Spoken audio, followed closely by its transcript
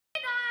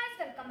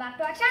welcome back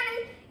to our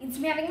channel. It's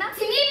me Avina.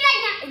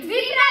 It's me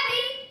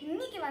PrAvi.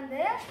 இன்னைக்கு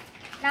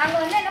நாங்க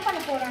என்ன பண்ண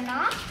போறோம்னா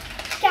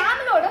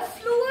Camelோட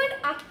fluid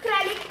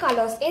acrylic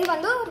colors.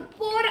 இது ஒரு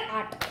pour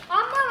art.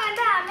 அம்மா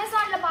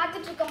Amazonல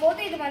பார்த்துட்டு இருக்கும்போது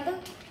இது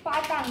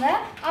பார்த்தாங்க.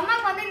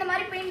 அம்மாக்கு இந்த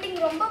மாதிரி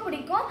பெயிண்டிங் ரொம்ப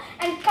பிடிக்கும்.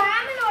 and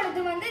Camelோடது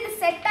இது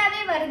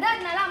செட்டாவே வருது.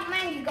 அதனால அம்மா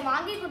எங்களுக்கு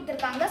வாங்கி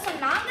கொடுத்திருக்காங்க. சோ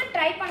நாங்க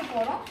ட்ரை பண்ண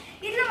போறோம்.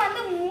 இதுல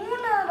மூணு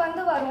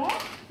வரும்.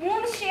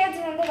 மூணு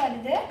ஷேட்ஸ்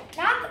வருது.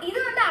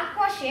 இது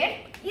aqua shade,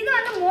 இது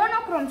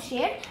monochrome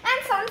shade and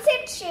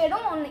sunset shade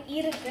ஒன்னு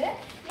இருக்கு.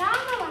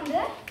 நாங்க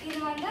இது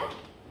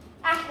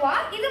aqua,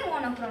 இது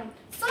monochrome.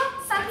 So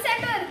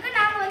sunset இருக்கு.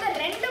 நாங்க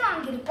ரெண்டு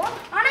வாங்கி இருக்கோம்.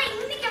 ஆனா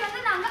இன்னைக்கு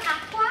நாங்க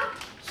aqua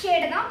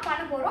shade தான்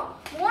பண்ண போறோம்.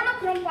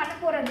 monochrome பண்ண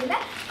போறது இல்ல.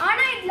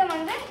 ஆனா இதுல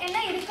என்ன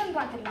இருக்குன்னு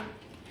பாத்துக்கலாம்.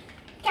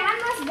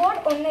 canvas board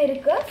ஒன்னு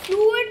இருக்கு.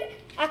 fluid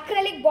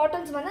acrylic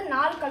bottles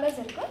 4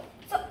 கலர்ஸ் இருக்கு.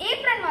 So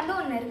apron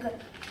ஒன்னு இருக்கு.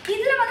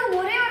 இதுல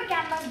ஒரே ஒரு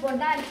canvas board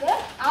தான் இருக்கு.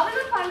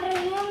 அவ்வளவு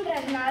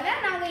பண்றதுன்றதுனால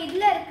நாங்க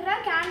இதுல இருக்கிற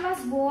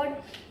canvas board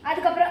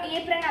அதுக்கு அப்புறம்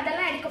apron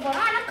அதெல்லாம் எடுக்க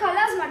போறோம். ஆனா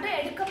கலர்ஸ் மட்டும்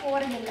எடுக்க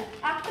போறது இல்ல.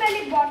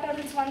 acrylic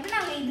bottles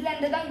நாங்க இதுல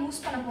இருந்து தான்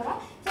யூஸ் பண்ண போறோம்.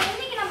 சோ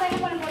இன்னைக்கு நம்ம என்ன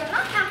பண்ண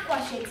போறோம்னா aqua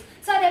shades.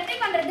 சோ அது எப்படி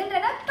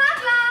பண்றதுன்றத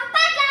பார்க்கலாம்.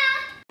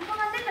 இப்போ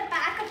இந்த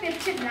பேக்க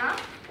பிரிச்சிடலாம்.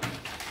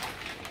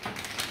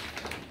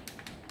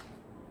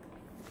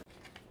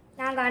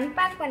 நாங்க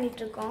அன்பேக்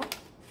பண்ணிட்டு இருக்கோம்.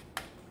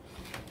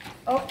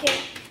 ஓகே,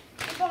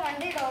 இப்போ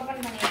இதை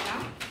ஓபன்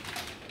பண்ணிடலாம்.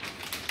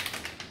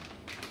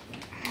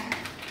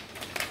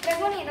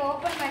 பிரபு இதை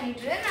ஓபன்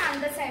பண்ணிட்டு நான்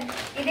அந்த சைடு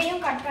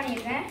இதையும் கட்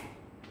பண்ணிடுறேன்.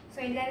 ஸோ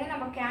இதுலேருந்து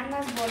நம்ம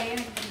கேன்வாஸ் போர்டையும்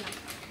எடுத்துடலாம்.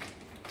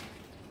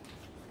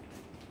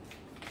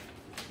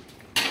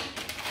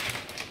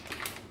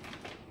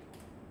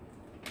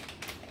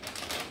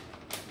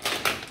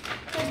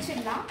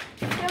 பிரிச்சிடலாம்.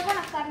 பிரபு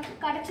நான்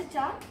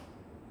கடைச்சிச்சா?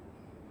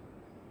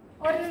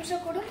 ஒரு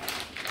நிமிஷம் கொடு.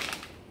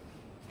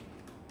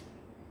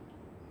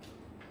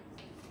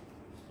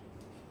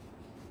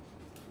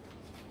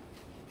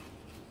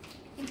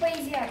 இப்போ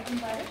ஈஸியா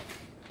இருக்கும் பாரு.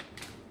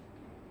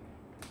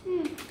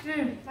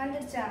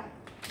 வந்துருச்சா?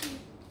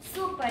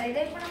 சூப்பர்.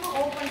 இதை இப்போ நம்ம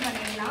ஓபன்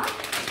பண்ணிடலாம்.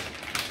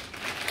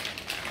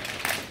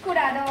 கூட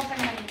அதை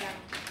ஓபன் பண்ணிடலாம்.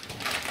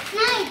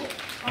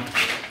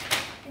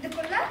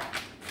 இதுக்குள்ள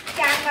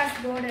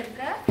கேன்வாஸ் போர்டு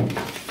இருக்கு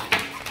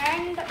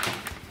அண்ட்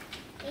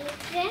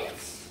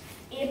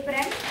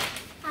ஏப்ரன்.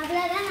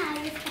 அவ்வளோதான் நான்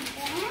யூஸ்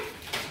பண்ணுறேன்.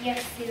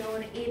 எஸ், இது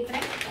ஒரு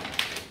ஏப்ரன்.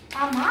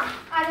 ஆமாம்,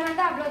 அது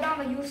அவ்வளோதான்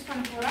நம்ம யூஸ்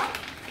பண்ண போகிறோம்.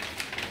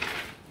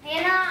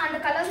 ஏன்னா அந்த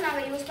கலர்ஸ்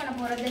நாங்கள் யூஸ் பண்ண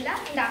போகிறது இல்லை.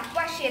 இந்த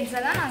aqua shades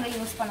தான் நாங்கள்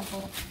யூஸ் பண்ண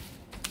போகிறோம்.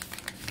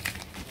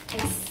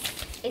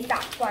 it's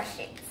aqua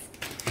shades.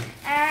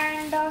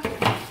 and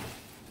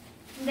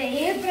இந்த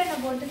ஏப்ரனை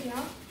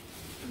போட்டுக்கலாம்.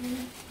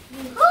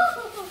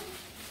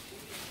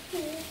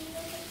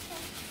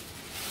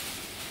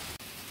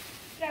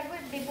 பிரபு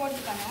இப்படி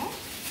போட்டுக்கணும்.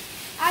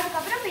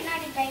 அதுக்கப்புறம்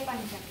பின்னாடி ட்ரை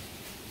பண்ணிட்டேன்.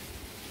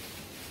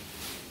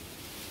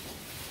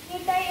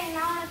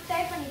 நான்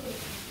ட்ரை பண்ணி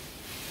கொடுத்தேன்.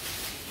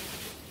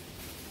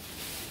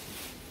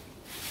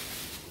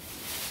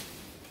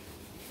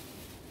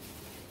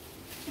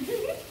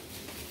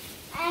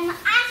 I'm an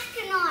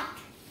astronaut.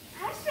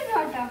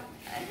 Astronaut?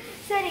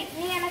 சரி,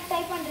 நீ எனக்கு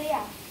ட்ரை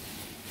பண்றியா?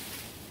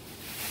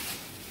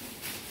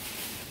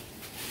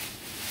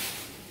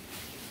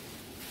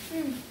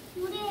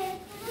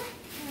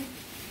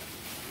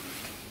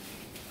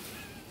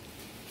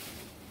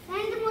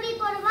 ரெண்டு முடி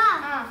போடுவா?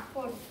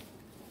 போடு.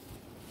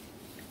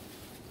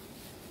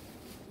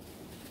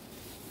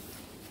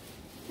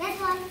 That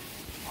one.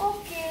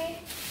 Okay.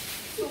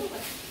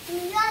 Super.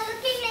 You are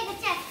looking like a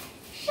chef.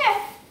 Chef.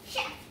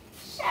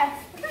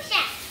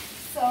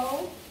 So,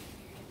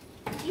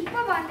 இப்போ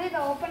இதை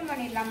ஓபன்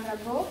பண்ணிடலாம்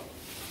பிரபு.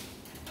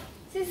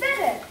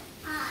 சிசர்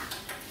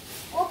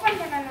ஓபன்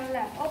பண்ணணும்ல,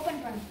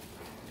 ஓபன் பண்ணு.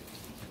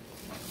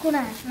 கூட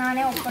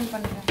நானே ஓபன்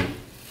பண்றேன்.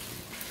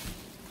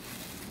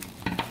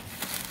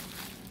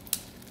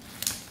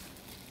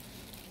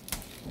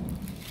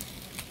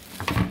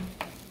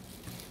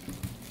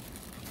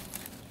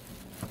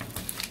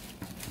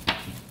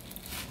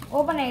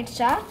 ஓபன்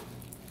ஆயிடுச்சா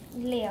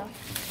இல்லையா?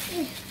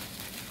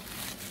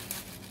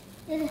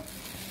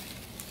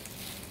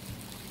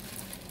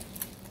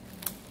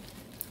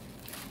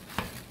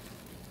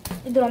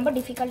 இது ரொம்ப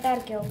டிஃபிகல்ட்டா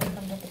இருக்கு ஓபன்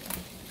பண்றதுக்கு.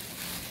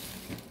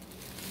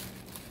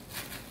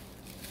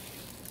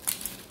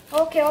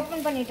 ஓகே,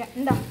 ஓபன் பண்ணிட்டேன்.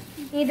 இந்தா,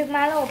 நீ இதுக்கு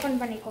மேல ஓபன்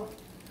பண்ணிக்கோ.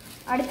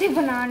 அடுத்து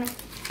இப்போ நான்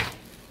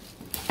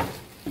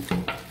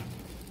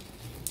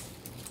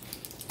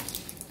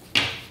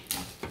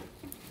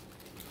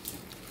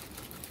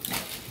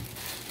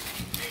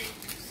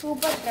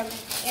சூப்பர் பிரபு.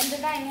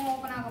 எதுதான் இன்னும்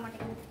ஓபன் ஆக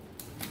மாட்டேங்குது.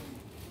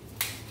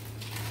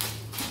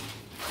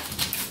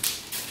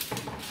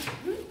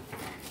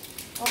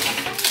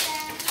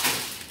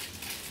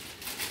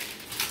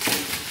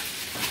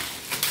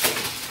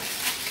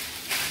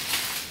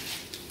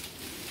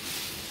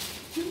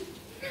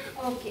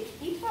 ஓகே,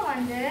 இப்போ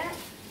இந்த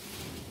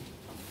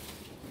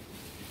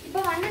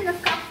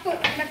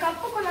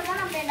கப்புக்குள்ள தான்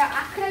நம்ம இந்த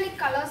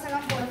அக்ரிலிக் கலர்ஸ்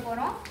எல்லாம் போட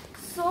போறோம்.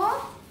 ஸோ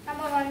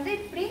நம்ம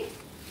இப்படி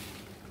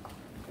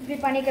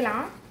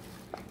பண்ணிக்கலாம்.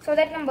 so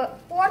that நம்ம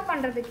pour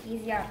பண்றதுக்கு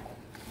ஈஸியா இருக்கும்.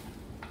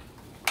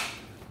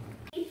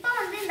 இப்போ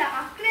வந்து இந்த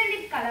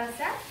acrylic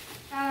கலர்ஸை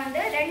நான்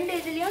வந்து ரெண்டு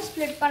இதுலயும்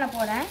ஸ்ப்ளிட் பண்ண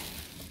போறேன்.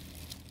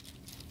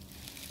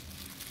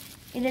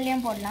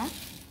 இதுலயும் போடலாம்.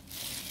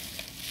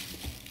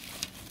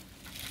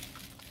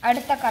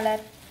 அடுத்த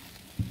கலர்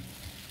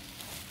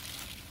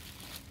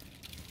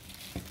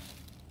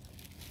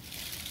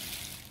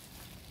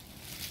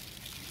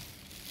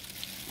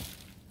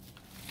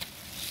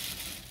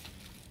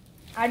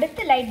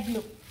அடுத்து லைட்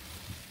ப்ளூ.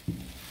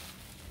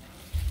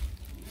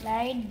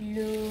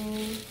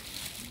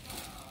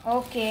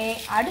 ஓகே,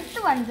 அடுத்து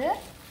வந்து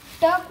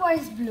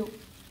டர்க்வைஸ் ப்ளூ.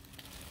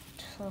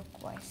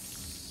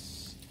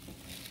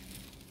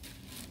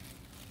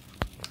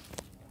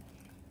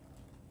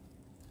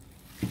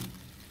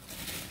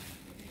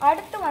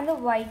 அடுத்து வந்து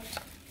ஒயிட்.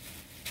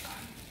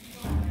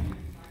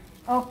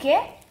 ஓகே,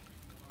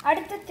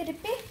 அடுத்து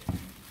திருப்பி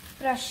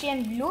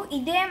ரஷ்யன் ப்ளூ.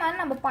 இதே மாதிரி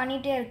நம்ம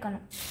பண்ணிட்டே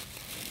இருக்கணும்.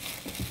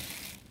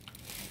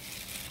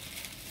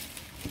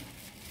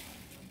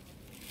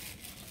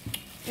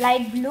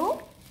 Light blue.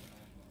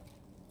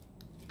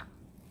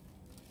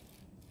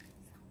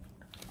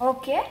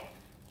 ஓகே,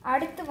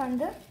 அடுத்து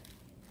வந்து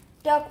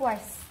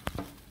டர்க்வைஸ்.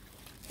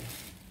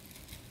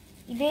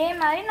 இதே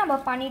மாதிரி நம்ம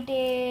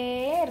பண்ணிட்டே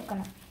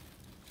இருக்கணும்.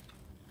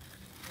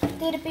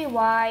 திருப்பி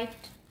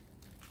ஒயிட்.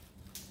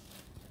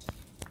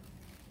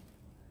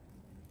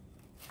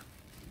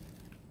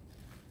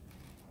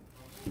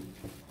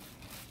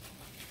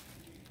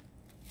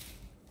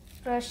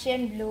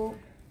 Russian blue.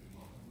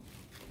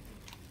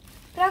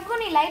 ரகு,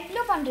 நீ லைட்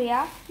ப்ளூ பண்றியா?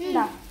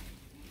 இந்தா.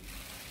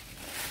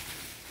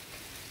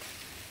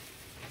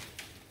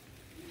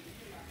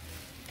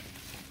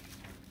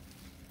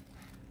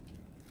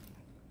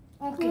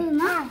 ஓகே,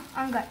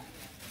 அங்க.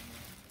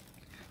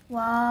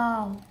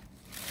 வாவ்.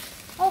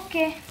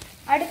 ஓகே,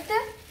 அடுத்து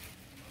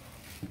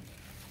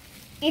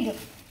இது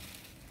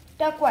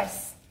டர்க்வைஸ்.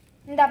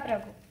 இந்தா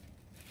பிரகு,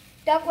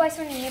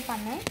 டர்க்வைஸும் நீயே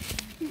பண்ணு.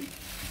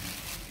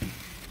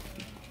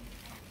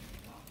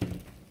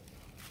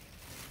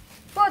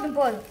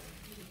 போதும்.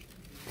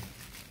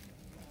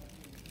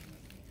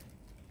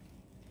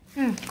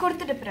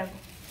 கொடுத்துட்டு பிறகு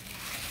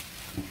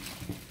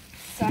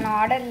ஸோ நான்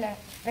ஆர்டரில்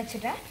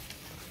வச்சுட்டேன்.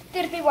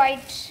 திருப்பி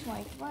ஒயிட்.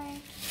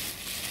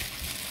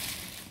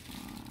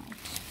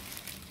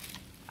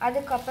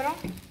 அதுக்கப்புறம்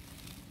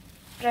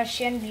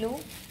ரஷ்யன் ப்ளூ,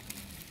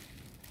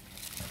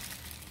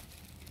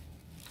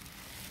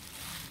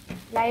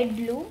 லைட்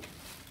ப்ளூ,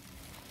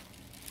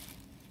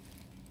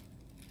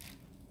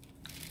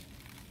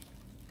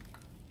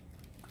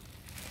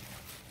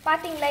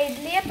 பார்த்தீங்களா?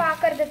 இதுலேயே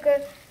பார்க்கறதுக்கு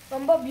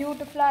ரொம்ப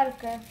பியூட்டிஃபுல்லாக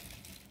இருக்கு.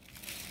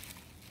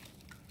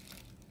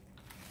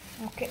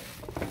 Okay,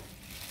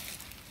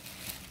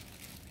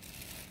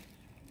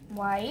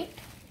 white,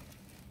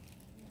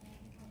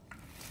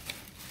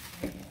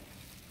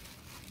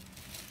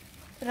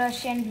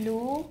 Russian blue,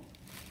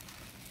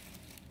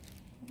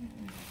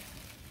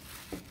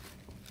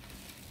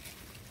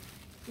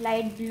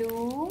 light blue,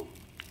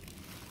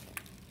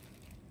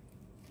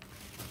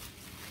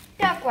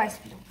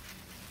 turquoise blue.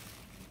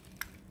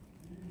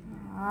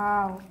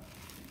 Wow,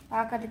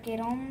 பார்க்கறதுக்கே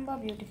ரொம்ப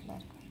பியூட்டிஃபுல்லாக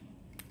இருக்கு.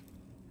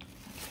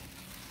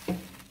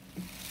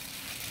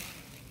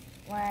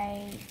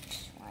 ஒயிட்.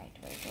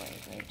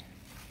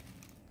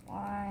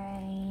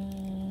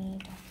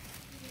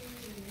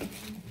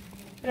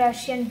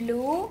 ரஷ்யன்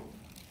ப்ளூ,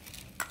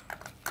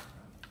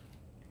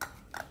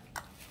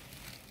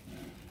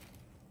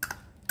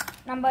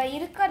 நம்ம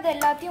இருக்கிறது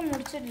எல்லாத்தையும்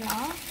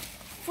முடிச்சிடலாம்.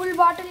 ஃபுல்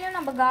பாட்டிலையும்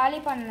நம்ம காலி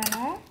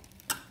பண்ணணும்.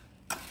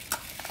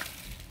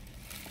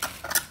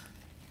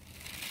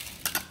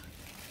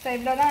 ஸோ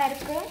இவ்வளோ தான்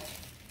இருக்குது.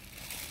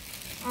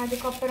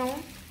 அதுக்கப்புறம்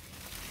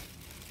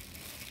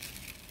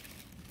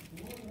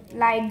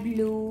light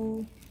blue.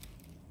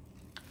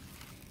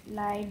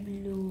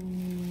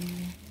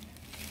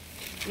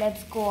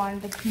 Let's go on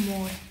with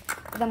more.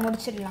 இதை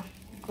முடிச்சிடலாம்.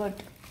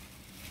 குட்.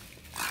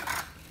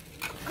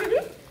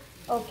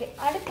 ஓகே,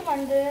 அடுத்து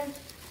வந்து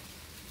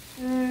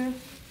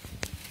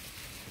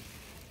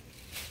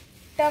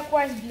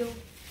டர்க்வைஸ் ப்ளூ.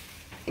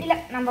 இல்லை,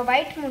 நம்ம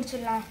ஒயிட்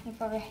முடிச்சிடலாம்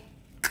இப்போவே.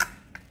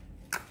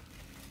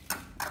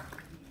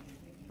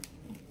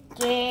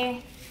 ஓகே,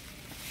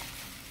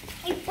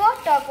 இப்போ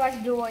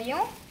டர்க்வைஸ்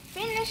ப்ளூவையும்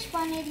ஃபினிஷ்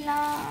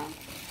பண்ணிடலாம்.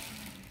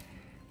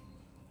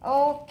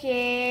 Okay,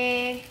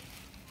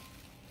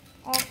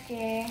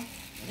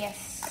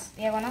 S,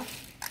 we are gonna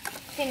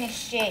finish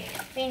it.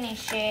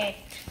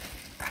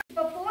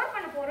 இப்போ pour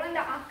பண்ண போகிறோம்.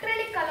 இந்த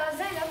acrylic colors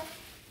தான் இந்த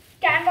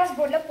canvas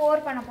boardல pour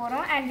பண்ண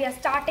போகிறோம். and we are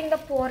starting the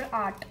pour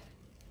art.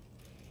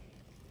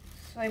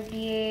 So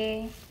இப்படியே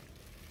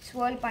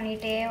swirl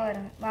பண்ணிகிட்டே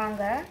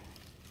வாங்க.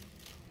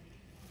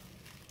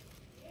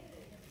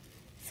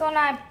 ஸோ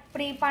நான்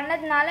இப்படி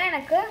பண்ணதுனால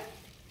எனக்கு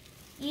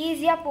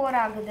ஈஸியாக pour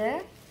ஆகுது.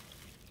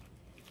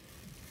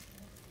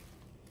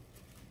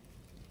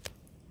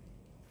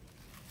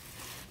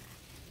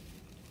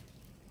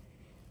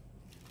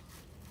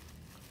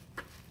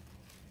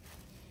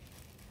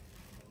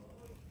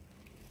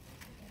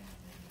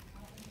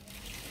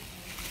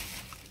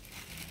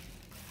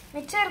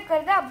 மிச்சம்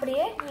இருக்கிறத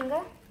அப்படியே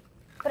நீங்கள்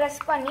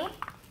ப்ரெஸ் பண்ணி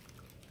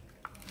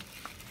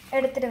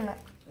எடுத்துடுங்க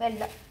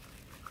வெளில.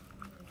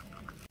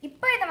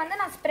 இப்போ இதை வந்து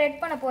நான் ஸ்ப்ரெட்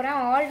பண்ண போகிறேன்.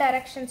 ஆல்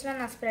டைரக்ஷன்ஸில்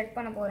நான் ஸ்ப்ரெட்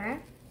பண்ண போகிறேன்.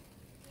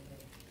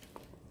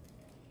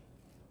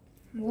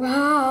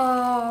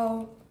 வாவ்,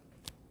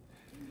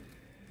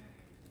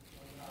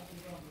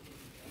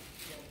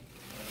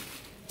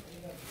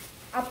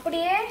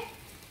 அப்படியே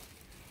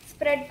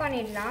ஸ்ப்ரெட்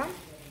பண்ணிடலாம்.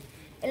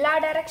 எல்லா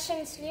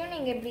டைரக்ஷன்ஸ்லேயும்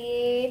நீங்கள்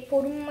இப்படியே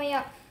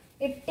பொறுமையாக,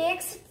 it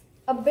takes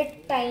a bit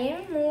time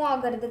move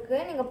ஆகிறதுக்கு.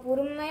 நீங்கள்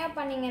பொறுமையாக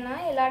பண்ணிங்கன்னா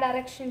எல்லா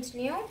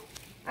டைரக்ஷன்ஸ்லேயும்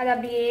அது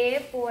அப்படியே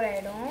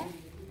போகிடும்.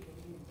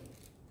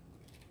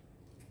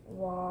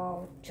 Wow,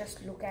 just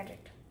look at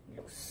it. It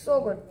looks so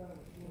good.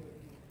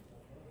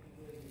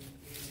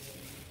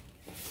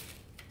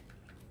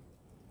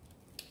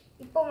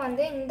 இப்போ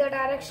வந்து இந்த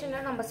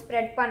டைரக்ஷனில் நம்ம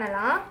ஸ்ப்ரெட்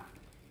பண்ணலாம்.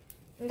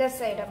 இந்த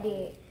சைடு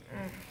அப்படியே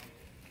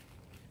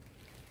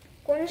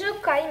கொஞ்சம்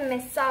கை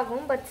மெஸ்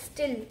ஆகும், பட்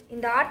ஸ்டில்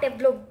இந்த ஆர்ட்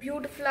எவ்வளோ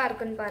பியூட்டிஃபுல்லாக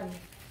இருக்குன்னு பாருங்க.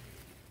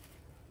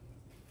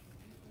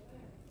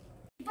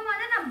 இப்போ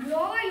வந்து நான்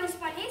ப்ளோவை யூஸ்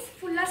பண்ணி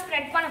ஃபுல்லாக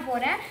ஸ்ப்ரெட் பண்ண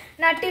போகிறேன்.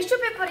 நான் டிஷ்யூ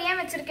பேப்பர் ஏன்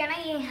வச்சுருக்கேன்னா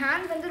என்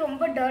ஹேண்ட் வந்து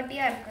ரொம்ப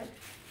டர்ட்டியாக இருக்குது.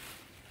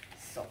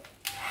 So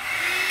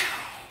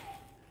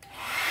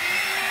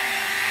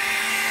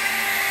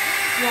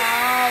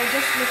wow,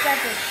 just look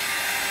at it.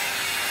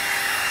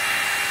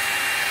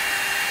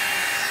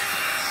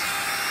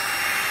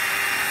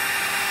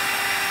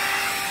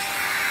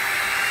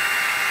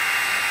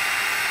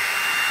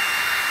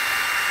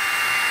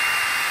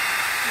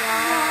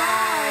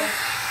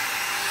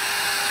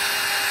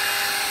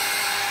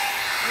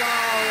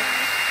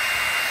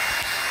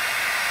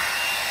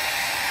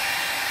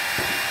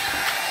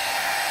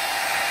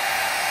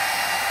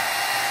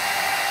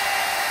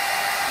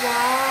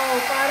 Wow,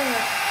 பாருங்க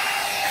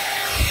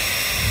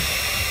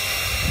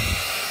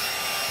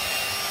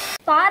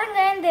பாருங்க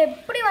இந்த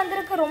எப்படி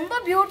வந்திருக்கு, ரொம்ப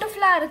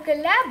பியூட்டிஃபுல்லாக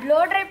இருக்குல்ல. ப்ளோ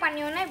ட்ரை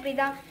பண்ணியோன்னா இப்படி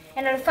தான்.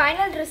 என்னோட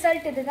ஃபைனல்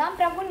ரிசல்ட் இதுதான்.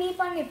 பிரபு நீ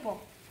பண்ணிப்போ.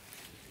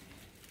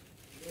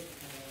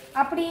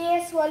 அப்படியே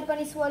ஸ்வால்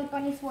பண்ணி ஸ்வால்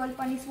பண்ணி ஸ்வால்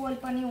பண்ணி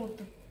ஸ்வால் பண்ணி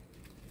ஊற்று.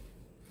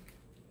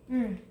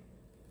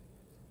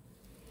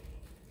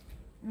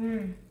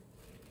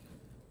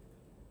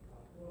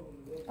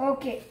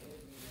 Okay,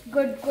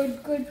 good good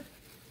good.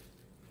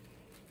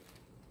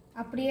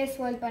 அப்படியே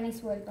ஸ்வால் பண்ணி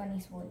ஸ்வால் பண்ணி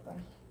ஸ்வால்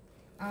பண்ணி.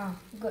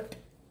 குட்.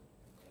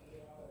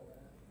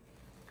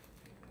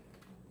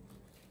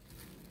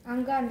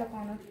 அங்கே அந்த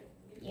கார்னர்.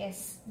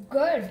 S,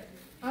 good.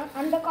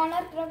 அந்த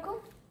கார்னர் பிறகு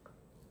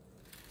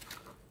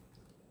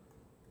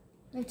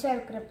மிச்சம்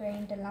இருக்கிற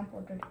பெயிண்ட் எல்லாம்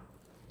போட்டுடு.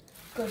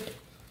 குட்.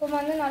 இப்போ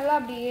வந்து நல்லா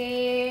அப்படியே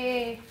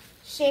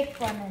ஷேக்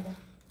பண்ணுது.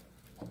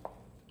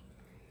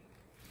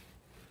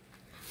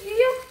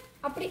 ஐயோ,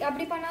 அப்படி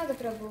அப்படி பண்ணாது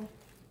பிரபு.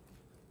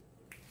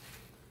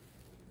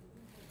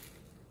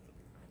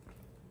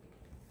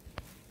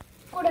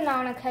 கூட நான்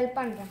உனக்கு ஹெல்ப்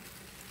பண்ணுறேன்.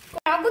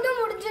 பிரபுதும்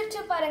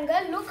முடிஞ்சிருச்சு பாருங்க.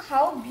 Look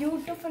how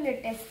beautiful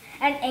it is.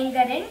 And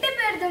எங்கள் 2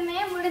 பேருதுமே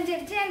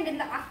முடிஞ்சிருச்சு. அண்ட்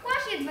இந்த அக்வா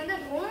ஷேட்ஸ் வந்து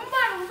ரொம்ப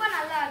ரொம்ப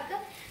நல்லா இருக்கு.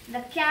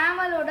 இந்த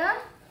கேமலோட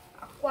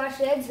அக்வா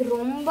ஷேட்ஸ்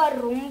ரொம்ப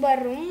ரொம்ப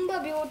ரொம்ப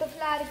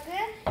பியூட்டிஃபுல்லாக இருக்கு.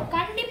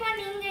 கண்டிப்பாக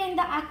நீங்கள்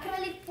இந்த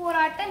அக்ரலிக்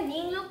போராட்ட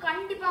நீங்களும்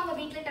கண்டிப்பாக உங்கள்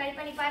வீட்டில் ட்ரை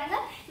பண்ணி பாருங்க.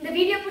 இந்த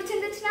வீடியோ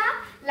பிடிச்சிருந்துச்சுன்னா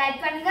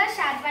லைக் பண்ணுங்க,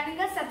 ஷேர்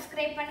பண்ணுங்க,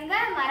 சப்ஸ்கிரைப் பண்ணுங்க,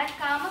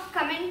 மறக்காம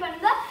கமெண்ட்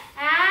பண்ணுங்க,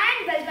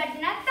 அண்ட் பெல்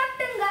பட்டனை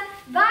தட்டுங்க.